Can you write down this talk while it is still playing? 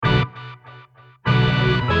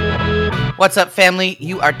What's up, family?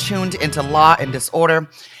 You are tuned into Law and Disorder,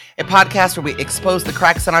 a podcast where we expose the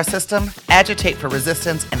cracks in our system, agitate for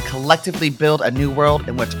resistance, and collectively build a new world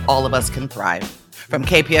in which all of us can thrive. From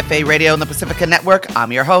KPFA Radio and the Pacifica Network,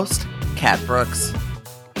 I'm your host, Kat Brooks.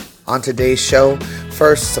 On today's show,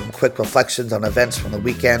 first, some quick reflections on events from the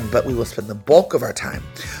weekend, but we will spend the bulk of our time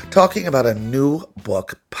talking about a new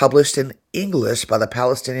book published in English by the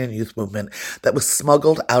Palestinian youth movement that was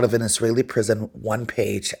smuggled out of an Israeli prison one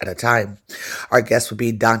page at a time. Our guest would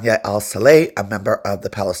be Danya Al-Saleh, a member of the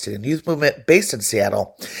Palestinian youth movement based in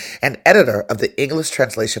Seattle, and editor of the English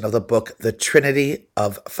translation of the book, The Trinity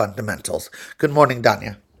of Fundamentals. Good morning,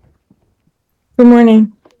 Danya. Good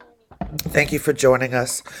morning. Thank you for joining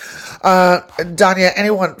us. Danya,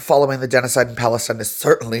 anyone following the genocide in Palestine has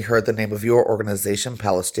certainly heard the name of your organization,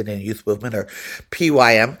 Palestinian Youth Movement, or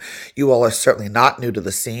PYM. You all are certainly not new to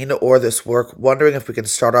the scene or this work. Wondering if we can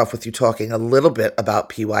start off with you talking a little bit about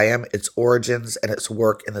PYM, its origins, and its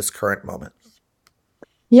work in this current moment.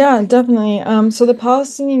 Yeah, definitely. So the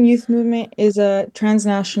Palestinian Youth Movement is a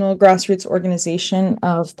transnational grassroots organization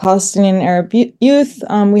of Palestinian Arab youth.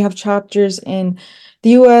 We have chapters in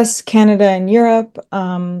the US, Canada, and Europe.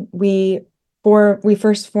 We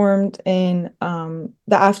first formed in the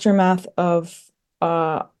aftermath of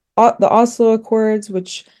the Oslo Accords,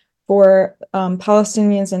 which for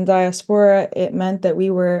Palestinians in diaspora, it meant that we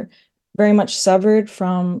were very much severed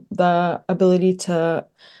from the ability to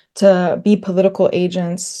be political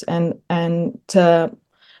agents and to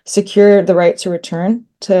secure the right to return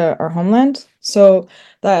to our homeland. So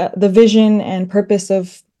the vision and purpose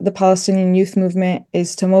of the Palestinian Youth Movement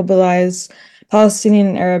is to mobilize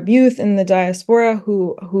Palestinian Arab youth in the diaspora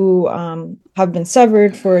who have been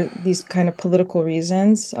severed for these kind of political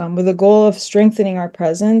reasons, with the goal of strengthening our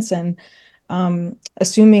presence and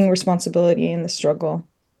assuming responsibility in the struggle.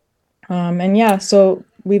 So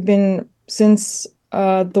we've been, since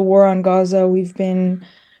the war on Gaza, we've been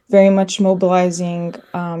very much mobilizing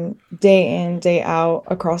day in, day out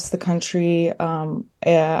across the country,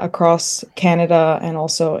 across Canada, and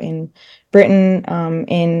also in Britain.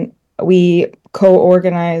 We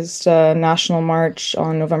co-organized a national march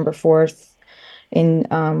on November 4th in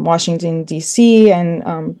Washington, D.C., and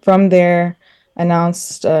from there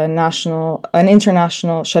announced an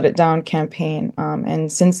international Shut It Down campaign,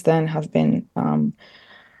 and since then have been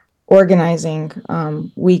organizing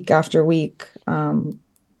week after week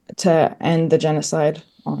to end the genocide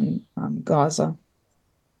on Gaza.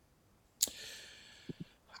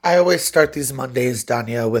 I always start these Mondays,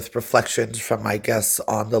 Danya, with reflections from my guests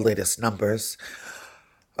on the latest numbers.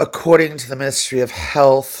 According to the Ministry of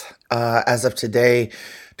Health, as of today,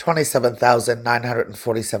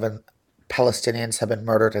 27,947 Palestinians have been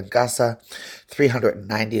murdered in Gaza,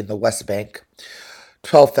 390 in the West Bank.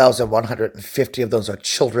 12,150 of those are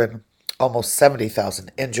children, almost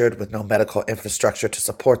 70,000 injured with no medical infrastructure to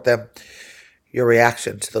support them. Your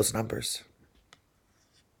reaction to those numbers?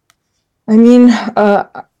 I mean,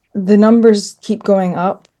 the numbers keep going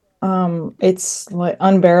up. It's like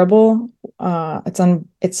unbearable.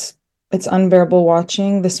 It's unbearable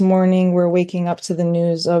watching. This morning, we're waking up to the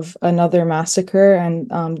news of another massacre,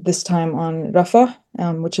 and this time on Rafah,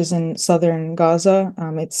 which is in southern Gaza.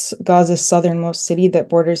 It's Gaza's southernmost city that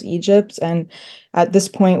borders Egypt. And at this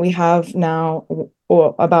point, we have now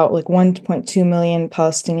about 1.2 million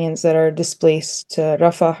Palestinians that are displaced to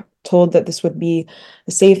Rafah, told that this would be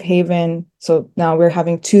a safe haven. So now we're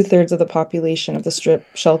having 2/3 of the population of the Strip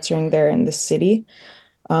sheltering there in the city,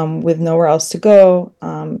 with nowhere else to go.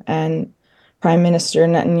 And Prime Minister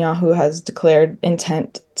Netanyahu has declared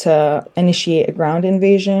intent to initiate a ground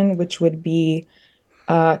invasion, which would be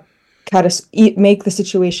make the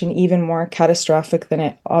situation even more catastrophic than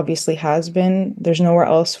it obviously has been. There's nowhere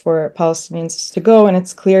else for Palestinians to go, and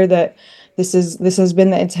it's clear that this has been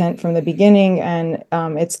the intent from the beginning, and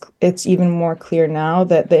it's even more clear now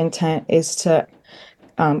that the intent is to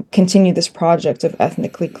continue this project of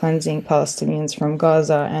ethnically cleansing Palestinians from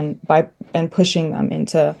Gaza and pushing them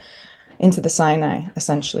into the Sinai,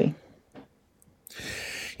 essentially.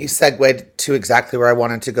 You segued to exactly where I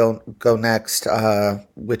wanted to go next,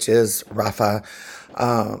 which is Rafah,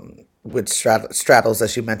 which straddles,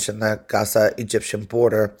 as you mentioned, the Gaza-Egyptian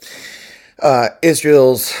border.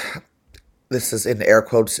 Israel's, this is in air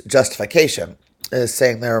quotes, justification is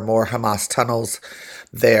saying there are more Hamas tunnels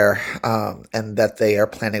there, and that they are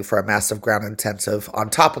planning for a massive ground intensive on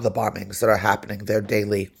top of the bombings that are happening there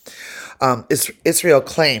daily. Israel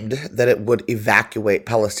claimed that it would evacuate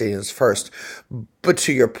Palestinians first, but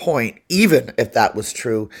to your point, even if that was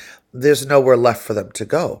true, there's nowhere left for them to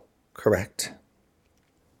go, correct?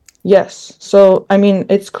 Yes. So, I mean,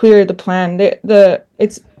 it's clear the plan.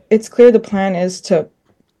 It's it's clear the plan is to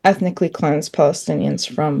ethnically cleanse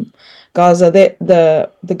Palestinians from Gaza.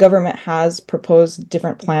 The government has proposed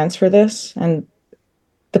different plans for this, and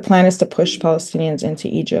the plan is to push Palestinians into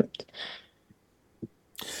Egypt.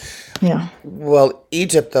 Yeah. Well,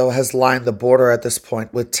 Egypt, though, has lined the border at this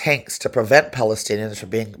point with tanks to prevent Palestinians from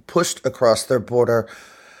being pushed across their border.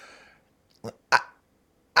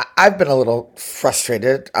 I've been a little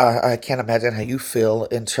frustrated. I can't imagine how you feel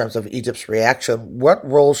in terms of Egypt's reaction. What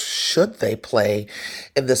role should they play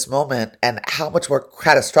in this moment, and how much more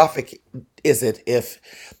catastrophic is it if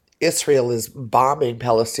Israel is bombing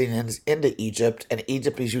Palestinians into Egypt and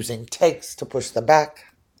Egypt is using tanks to push them back?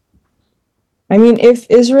 I mean, if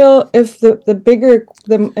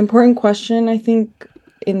the important question I think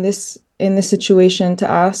in this situation to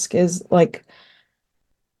ask is like,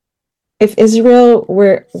 if Israel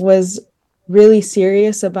was really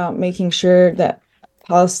serious about making sure that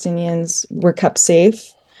Palestinians were kept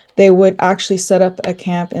safe, they would actually set up a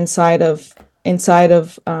camp inside of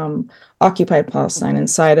occupied Palestine,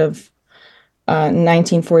 inside of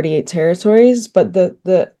 1948 territories. But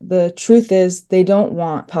the truth is, they don't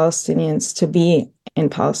want Palestinians to be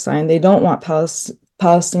in Palestine. They don't want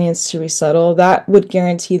Palestinians to resettle. That would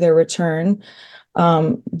guarantee their return.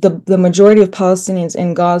 The majority of Palestinians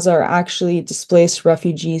in Gaza are actually displaced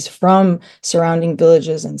refugees from surrounding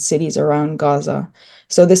villages and cities around Gaza.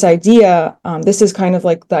 So this is kind of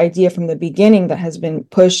like the idea from the beginning that has been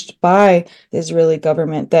pushed by the Israeli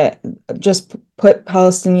government, that just put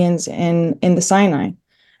Palestinians in the Sinai.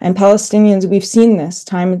 And Palestinians, we've seen this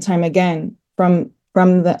time and time again from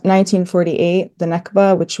the 1948, the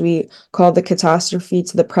Nakba, which we call the catastrophe,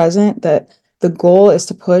 to the present, that the goal is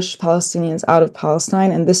to push Palestinians out of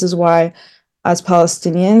Palestine. And this is why, as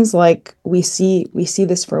Palestinians, like we see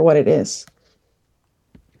this for what it is.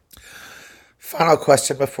 Final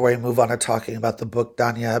question before we move on to talking about the book,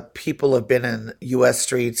 Danya. People have been in U.S.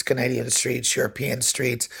 streets, Canadian streets, European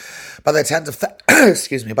streets by the tens of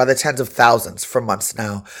excuse me, by the tens of thousands for months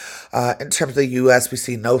now. In terms of the U.S., we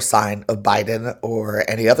see no sign of Biden or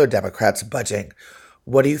any other Democrats budging.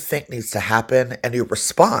 What do you think needs to happen? And your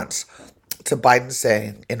response to Biden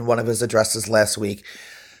saying in one of his addresses last week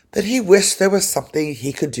that he wished there was something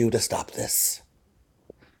he could do to stop this.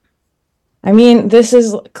 I mean, this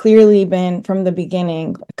has clearly been from the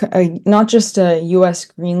beginning, not just a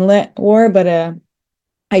U.S. greenlit war, but a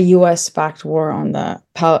U.S. backed war on the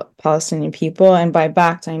Palestinian people. And by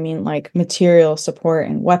backed, I mean like material support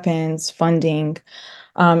and weapons, funding.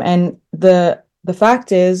 And the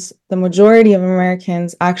fact is, the majority of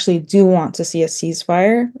Americans actually do want to see a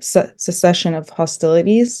ceasefire, cessation of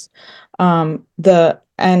hostilities. The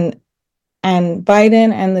and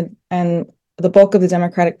Biden and the bulk of the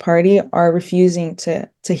Democratic Party are refusing to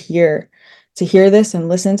hear this and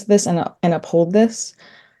listen to this and uphold this.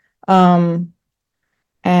 Um,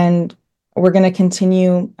 and we're going to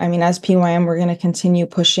continue. I mean, as PYM, we're going to continue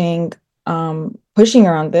pushing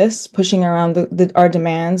around this, pushing around our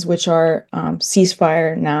demands, which are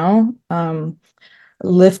ceasefire now,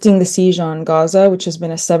 lifting the siege on Gaza, which has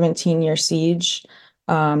been a 17-year siege,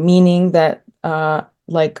 meaning that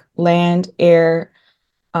like land, air,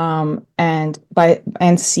 and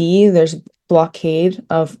sea, there's blockade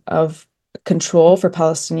of control for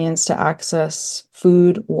Palestinians to access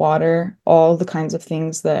food, water, all the kinds of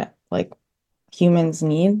things that like humans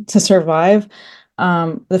need to survive.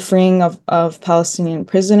 The freeing of Palestinian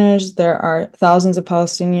prisoners. There are thousands of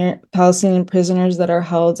Palestinian prisoners that are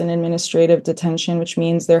held in administrative detention, which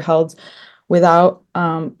means they're held without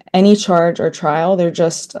any charge or trial. They're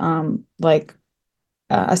just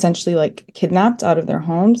essentially like kidnapped out of their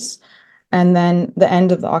homes, and then the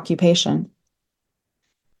end of the occupation.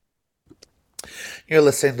 You're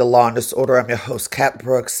listening to Law and Disorder. I'm your host, Kat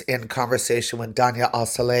Brooks, in conversation with Danya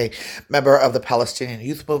Al-Saleh, member of the Palestinian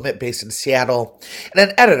Youth Movement based in Seattle, and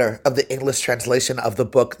an editor of the English translation of the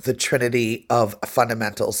book, The Trinity of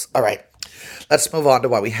Fundamentals. All right, let's move on to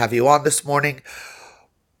why we have you on this morning.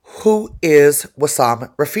 Who is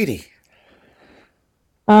Wissam Rafidi?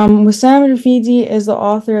 Wissam Rafidi is the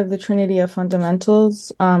author of The Trinity of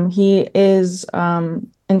Fundamentals. He is,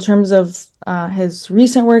 in terms of his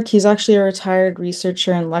recent work, he's actually a retired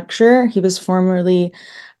researcher and lecturer. He was formerly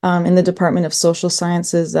in the Department of Social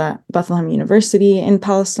Sciences at Bethlehem University in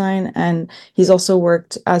Palestine, and he's also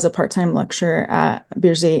worked as a part-time lecturer at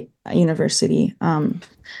Birzeit University.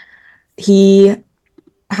 He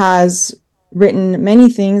has written many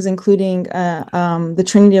things, including The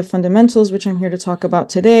Trinity of Fundamentals, which I'm here to talk about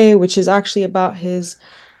today, which is actually about his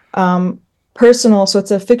personal, so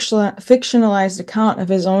it's a fictionalized account of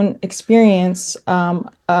his own experience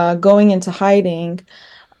going into hiding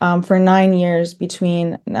for 9 years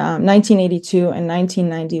between 1982 and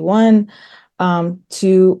 1991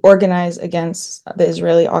 to organize against the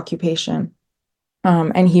Israeli occupation.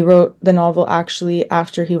 And he wrote the novel actually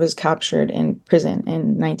after he was captured in prison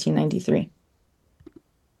in 1993.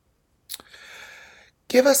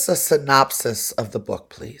 Give us a synopsis of the book,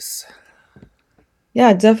 please.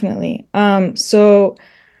 Yeah, definitely. Um,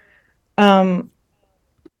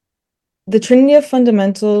 The Trinity of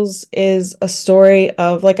Fundamentals is a story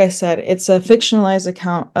of, like I said, it's a fictionalized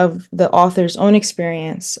account of the author's own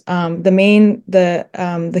experience. The main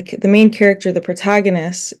character, the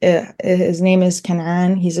protagonist, his name is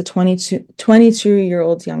Canaan. He's a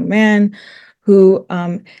 22-year-old young man who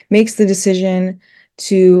makes the decision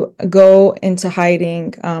to go into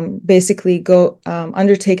hiding, basically go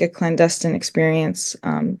undertake a clandestine experience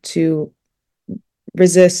to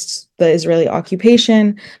resist the Israeli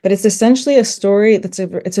occupation. But it's essentially a story it's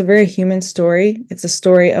a very human story. It's a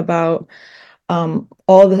story about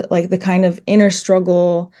all the kind of inner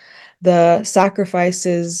struggle, the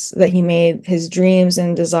sacrifices that he made, his dreams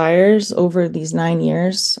and desires over these 9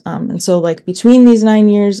 years. And so like between these 9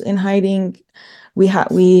 years in hiding, we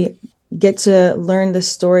get to learn the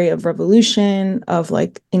story of revolution, of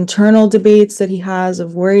like internal debates that he has,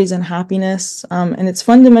 of worries and happiness. And it's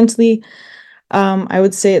fundamentally I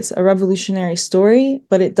would say it's a revolutionary story,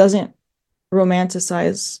 but it doesn't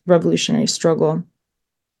romanticize revolutionary struggle.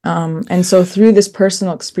 And so through this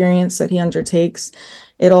personal experience that he undertakes,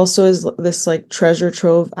 it also is this like treasure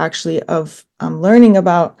trove actually of learning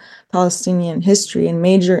about Palestinian history and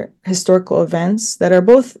major historical events that are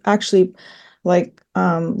both actually like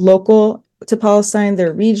local to Palestine,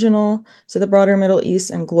 they're regional to the broader Middle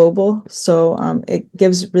East and global. So it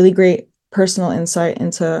gives really great personal insight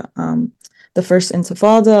into the first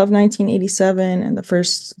Intifada of 1987 and the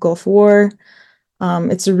first Gulf War.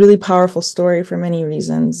 It's a really powerful story for many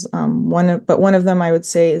reasons. One of them I would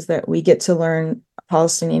say is that we get to learn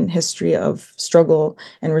Palestinian history of struggle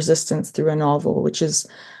and resistance through a novel, which is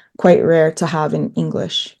quite rare to have in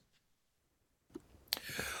English.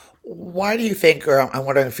 Why do you think, or I'm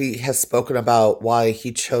wondering if he has spoken about why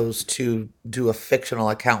he chose to do a fictional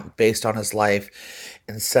account based on his life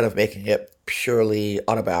instead of making it purely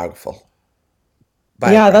autobiographical,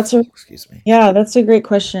 Yeah, that's a biographical, excuse me. yeah, that's a great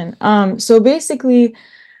question. So basically,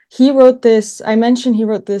 he wrote this. I mentioned he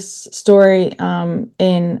wrote this story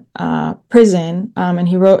in prison, and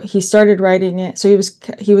he started writing it. So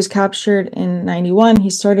he was captured in 91. He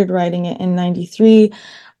started writing it in 93,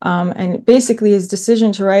 and basically his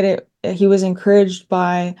decision to write it, he was encouraged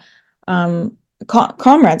by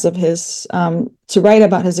comrades of his to write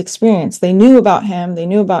about his experience. They knew about him, they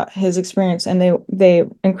knew about his experience, and they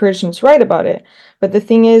encouraged him to write about it. But the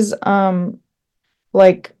thing is,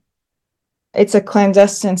 like it's a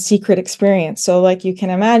clandestine secret experience. So like you can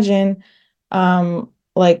imagine,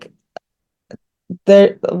 like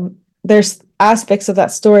there there's aspects of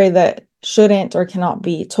that story that shouldn't or cannot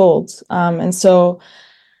be told. And so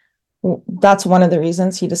that's one of the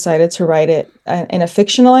reasons he decided to write it in a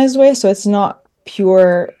fictionalized way. So it's not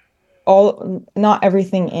pure, not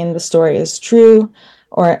everything in the story is true,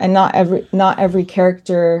 and not every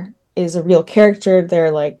character is a real character.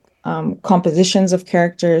 They're like compositions of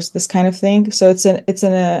characters, this kind of thing. So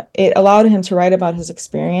it allowed him to write about his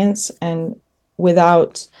experience and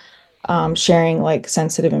without sharing like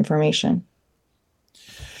sensitive information.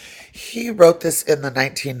 He wrote this in the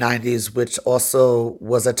 1990s, which also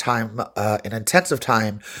was a time, an intensive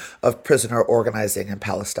time of prisoner organizing in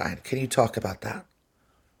Palestine. Can you talk about that?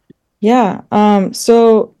 Yeah.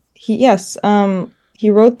 So he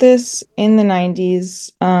wrote this in the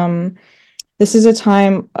 90s. This is a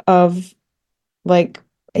time of like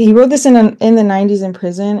he wrote this in the 90s in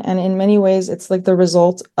prison, and in many ways it's like the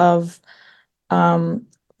result of the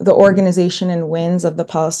organization and wins of the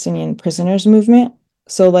Palestinian prisoners movement.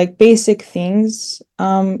 So like basic things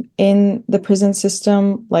in the prison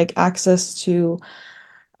system, like access to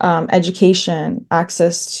education,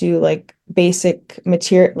 access to like basic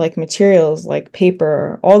materials like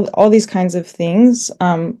paper, all these kinds of things,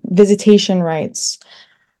 visitation rights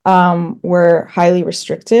were highly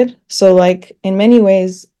restricted. So like in many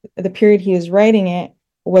ways, the period he was writing it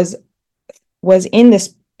was was in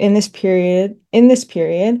this period,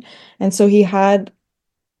 and so he had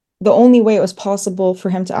the only way it was possible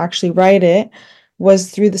for him to actually write it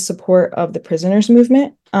was through the support of the prisoners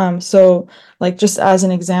movement. So like just as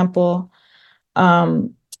an example,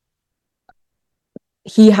 um,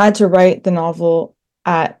 he had to write the novel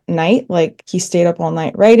at night, like he stayed up all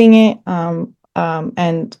night writing it,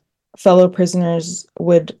 and fellow prisoners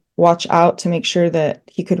would watch out to make sure that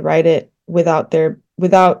he could write it without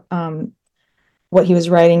what he was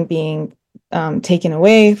writing being taken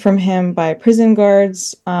away from him by prison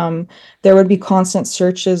guards. There would be constant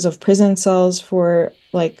searches of prison cells for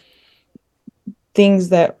like things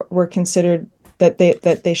that were considered that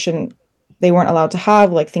they weren't allowed to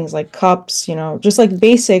have, like things like cups, just like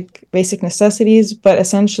basic necessities. But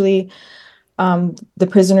essentially, the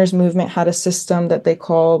prisoners movement had a system that they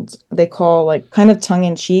call like kind of tongue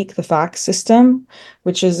in cheek the fax system,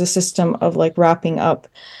 which is a system of like wrapping up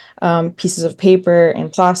pieces of paper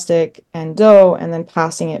and plastic and dough and then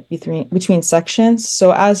passing it between sections.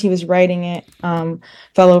 So as he was writing it,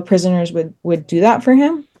 fellow prisoners would do that for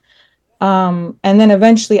him. And then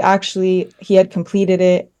eventually, actually, he had completed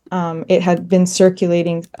it. It had been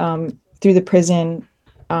circulating through the prison,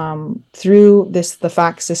 through the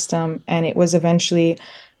fax system, and it was eventually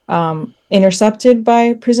intercepted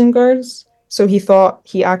by prison guards. So he thought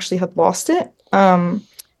he actually had lost it. And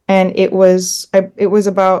it was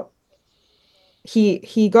about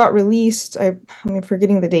he got released. I'm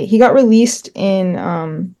forgetting the date. He got released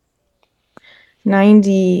in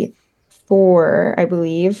 94, I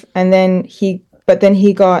believe. And then he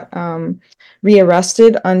got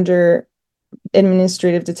rearrested under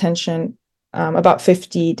administrative detention about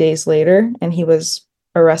 50 days later, and he was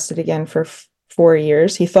arrested again for 4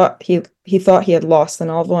 years. He thought he had lost the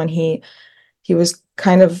novel, and he was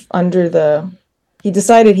kind of he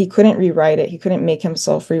decided he couldn't rewrite it. He couldn't make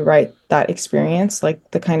himself rewrite that experience,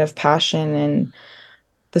 like the kind of passion and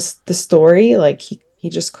the story, like he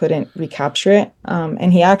just couldn't recapture it.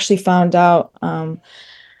 And he actually found out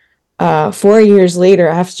 4 years later,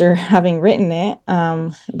 after having written it,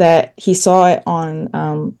 that he saw it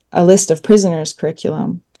on a list of prisoners'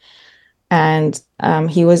 curriculum. And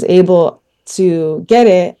he was able to get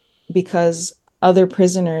it because other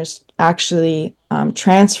prisoners actually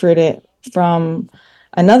transferred it from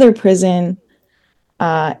another prison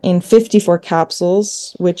in 54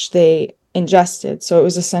 capsules, which they ingested. So it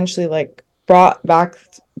was essentially like brought back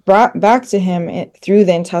to him through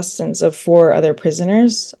the intestines of four other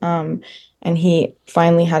prisoners. And he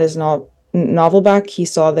finally had his novel back. He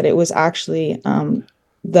saw that it was actually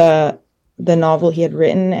the novel he had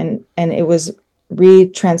written, and it was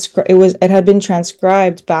retranscribed. It had been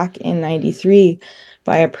transcribed back in 93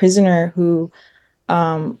 by a prisoner who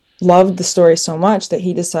loved the story so much that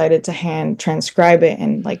he decided to hand transcribe it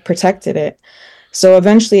and like protected it. So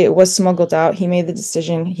eventually it was smuggled out. Wissam made the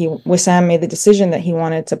decision that he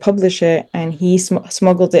wanted to publish it, and he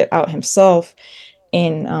smuggled it out himself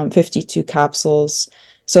in 52 capsules.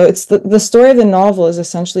 So it's the story of the novel is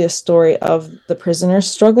essentially a story of the prisoner's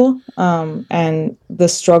struggle, and the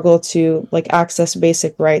struggle to like access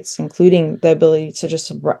basic rights, including the ability to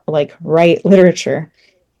just like write literature,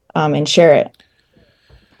 and share it.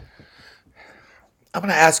 I'm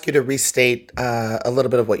going to ask you to restate a little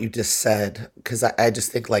bit of what you just said, because I just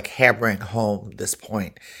think like hammering home this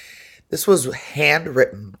point. This was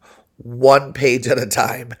handwritten one page at a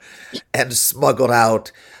time and smuggled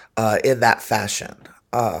out in that fashion,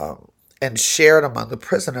 and shared among the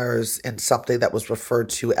prisoners in something that was referred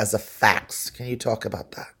to as a fax. Can you talk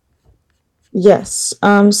about that? Yes.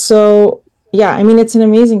 So yeah, I mean it's an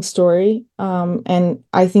amazing story. And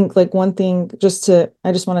I think like one thing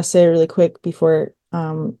I just want to say really quick before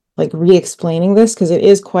like re-explaining this, because it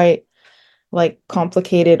is quite like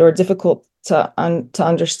complicated or difficult to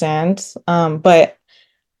understand. But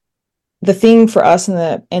the thing for us in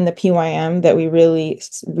the PYM that we really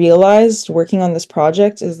realized working on this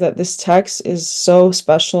project is that this text is so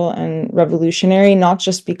special and revolutionary, not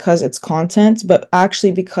just because it's content, but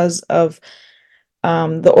actually because of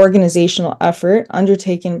the organizational effort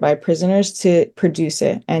undertaken by prisoners to produce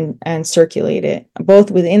it and circulate it,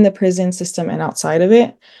 both within the prison system and outside of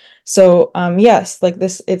it. So yes, like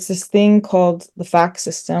it's this thing called the fax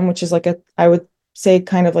system, which is like I would say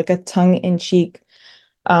kind of like a tongue-in-cheek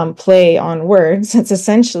play on words. It's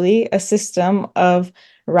essentially a system of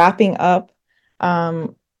wrapping up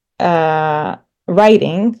um, uh,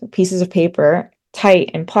 writing pieces of paper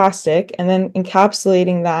tight in plastic and then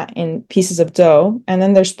encapsulating that in pieces of dough. And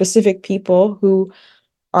then there's specific people who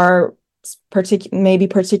are maybe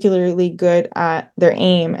particularly good at their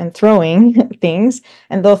aim and throwing things,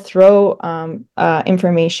 and they'll throw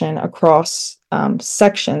information across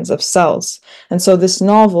sections of cells. And so this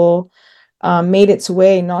novel made its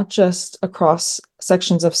way not just across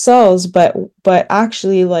sections of cells, but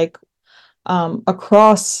actually like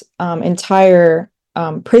across entire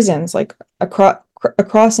prisons, like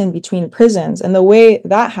across in between prisons. And the way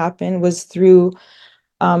that happened was through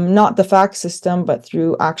not the fax system, but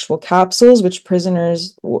through actual capsules, which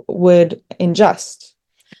prisoners would ingest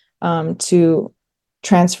to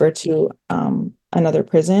transfer to another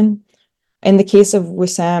prison. In the case of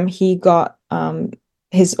Wissam, he got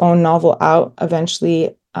his own novel out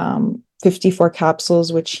eventually, 54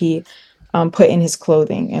 capsules, which he put in his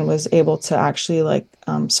clothing and was able to actually like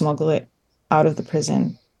smuggle it out of the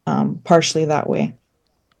prison, partially that way.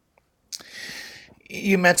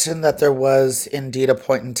 You mentioned that there was indeed a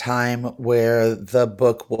point in time where the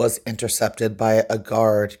book was intercepted by a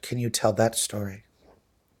guard. Can you tell that story?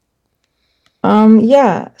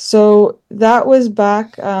 Yeah, so that was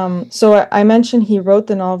back. So I mentioned he wrote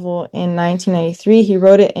the novel in 1993. He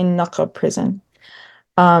wrote it in Naqab prison.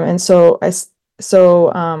 And so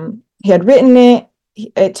he had written it.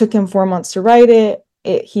 It took him 4 months to write it.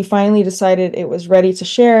 He finally decided it was ready to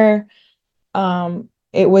share.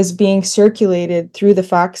 It was being circulated through the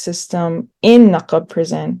fax system in Naqab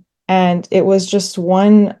prison, and it was just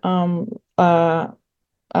one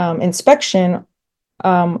inspection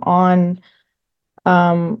on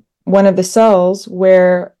one of the cells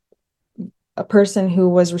where a person who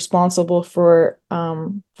was responsible for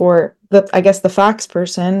the I guess the fax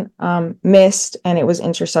person missed, and it was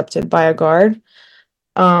intercepted by a guard.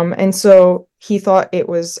 And so he thought it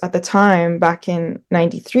was at the time back in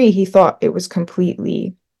 93, he thought it was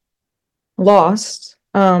completely lost.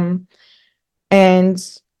 And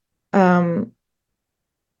um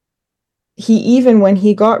he even when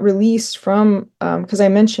he got released from because I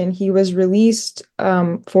mentioned he was released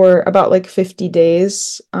for about like 50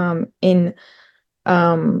 days in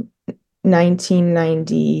um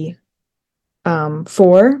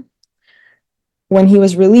 1994. When he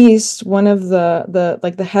was released, one of the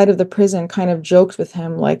like the head of the prison kind of joked with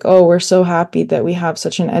him like, "Oh, we're so happy that we have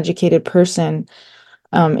such an educated person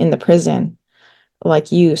in the prison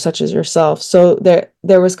like you, such as yourself." So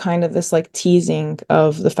there was kind of this like teasing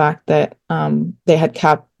of the fact that they had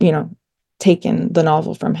taken the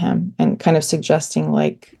novel from him and kind of suggesting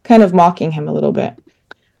like kind of mocking him a little bit.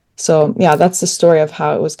 So yeah, that's the story of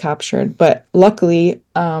how it was captured. But luckily,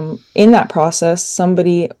 in that process,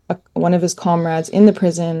 one of his comrades in the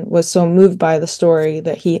prison, was so moved by the story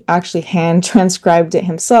that he actually hand transcribed it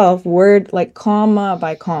himself, word like comma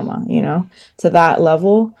by comma, to that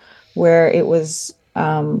level where it was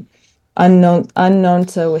unknown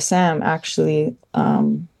to Wissam actually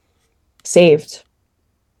saved.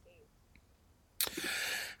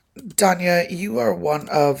 Danya, you are one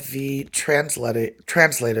of the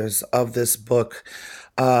translators of this book,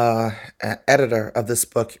 editor of this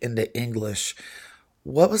book into English.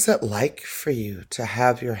 What was it like for you to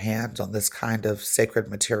have your hands on this kind of sacred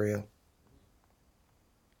material?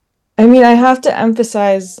 I mean, I have to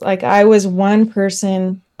emphasize, like, I was one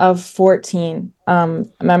person of 14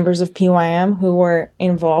 members of PYM who were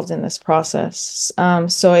involved in this process.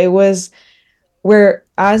 So it was where,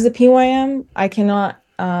 as the PYM, I cannot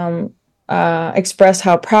express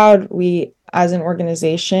how proud we as an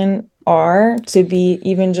organization are to be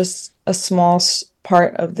even just a small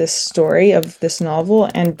part of this story of this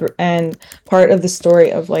novel, and part of the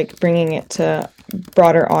story of like bringing it to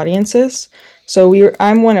broader audiences. So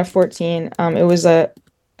I'm one of 14. It was a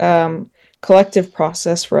um, collective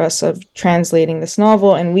process for us of translating this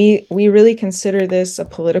novel, and we really consider this a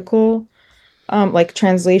political like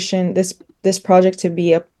translation, this project to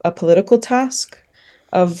be a political task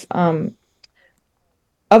of um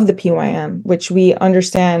of the PYM, which we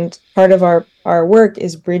understand part of our work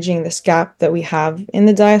is bridging this gap that we have in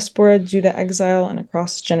the diaspora due to exile and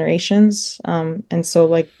across generations. And so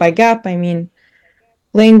like by gap, I mean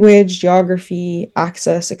language, geography,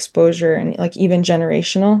 access, exposure, and like even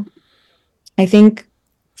generational. I think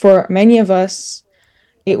for many of us,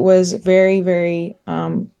 it was very, very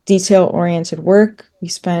detail-oriented work. We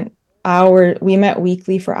met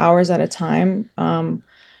weekly for hours at a time.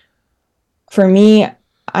 For me,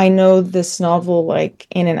 I know this novel like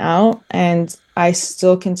in and out, and I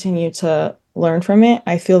still continue to learn from it.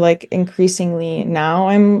 I feel like increasingly now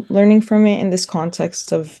I'm learning from it in this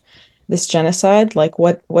context of this genocide. Like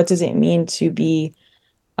what does it mean to be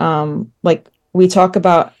like we talk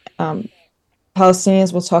about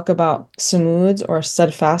Palestinians will talk about sumud or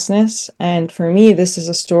steadfastness. And for me, this is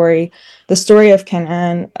a story. The story of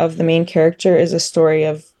Canaan, of the main character, is a story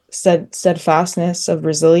of steadfastness, of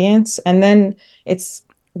resilience. And then it's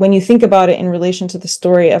when you think about it in relation to the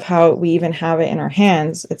story of how we even have it in our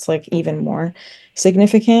hands, it's like even more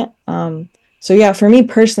significant. So yeah, for me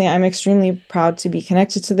personally, I'm extremely proud to be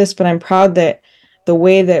connected to this, but I'm proud that the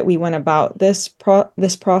way that we went about this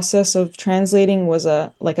process of translating was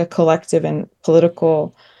a collective and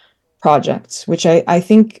political project, which I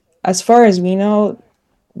think, as far as we know,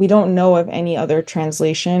 we don't know of any other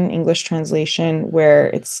translation, English translation, where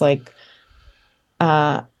it's like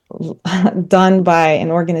done by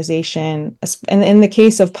an organization. And in the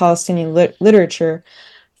case of Palestinian literature,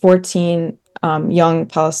 14 young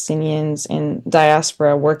Palestinians in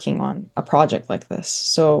diaspora working on a project like this.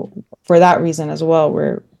 So for that reason as well,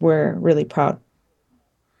 we're really proud.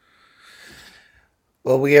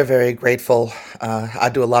 Well, we are very grateful. I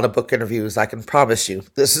do a lot of book interviews. I can promise you,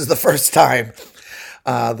 this is the first time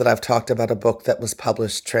that I've talked about a book that was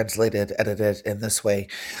published, translated, edited in this way.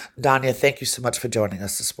 Danya, thank you so much for joining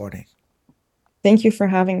us this morning. Thank you for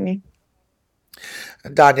having me.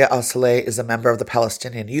 Danya Al-Saleh is a member of the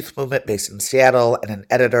Palestinian Youth Movement based in Seattle and an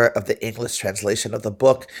editor of the English translation of the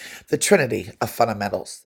book, The Trinity of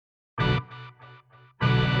Fundamentals.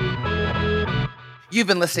 You've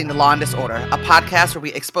been listening to Law and Disorder, a podcast where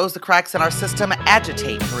we expose the cracks in our system,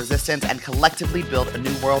 agitate for resistance, and collectively build a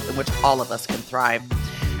new world in which all of us can thrive.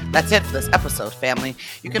 That's it for this episode, family.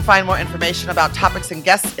 You can find more information about topics and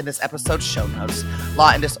guests in this episode's show notes.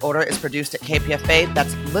 Law and Disorder is produced at KPFA,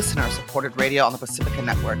 that's listener-supported radio on the Pacifica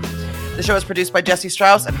Network. The show is produced by Jesse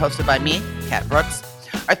Strauss and hosted by me, Kat Brooks.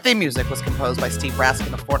 Our theme music was composed by Steve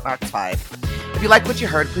Raskin of Fort Knox 5. If you like what you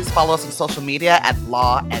heard, please follow us on social media at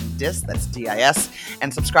Law and Dis, that's D-I-S,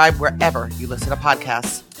 and subscribe wherever you listen to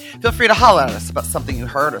podcasts. Feel free to holler at us about something you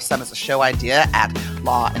heard or send us a show idea at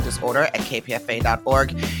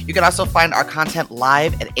lawanddisorder@kpfa.org. You can also find our content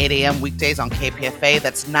live at 8 a.m. weekdays on KPFA,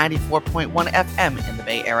 that's 94.1 FM in the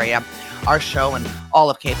Bay Area. Our show and all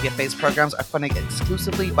of KPFA's programs are funded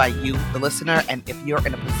exclusively by you, the listener, and if you're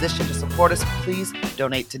in a position to support us, please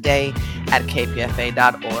donate today at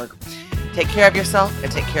kpfa.org. Take care of yourself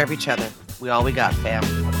and take care of each other. We all we got,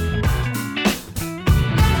 fam.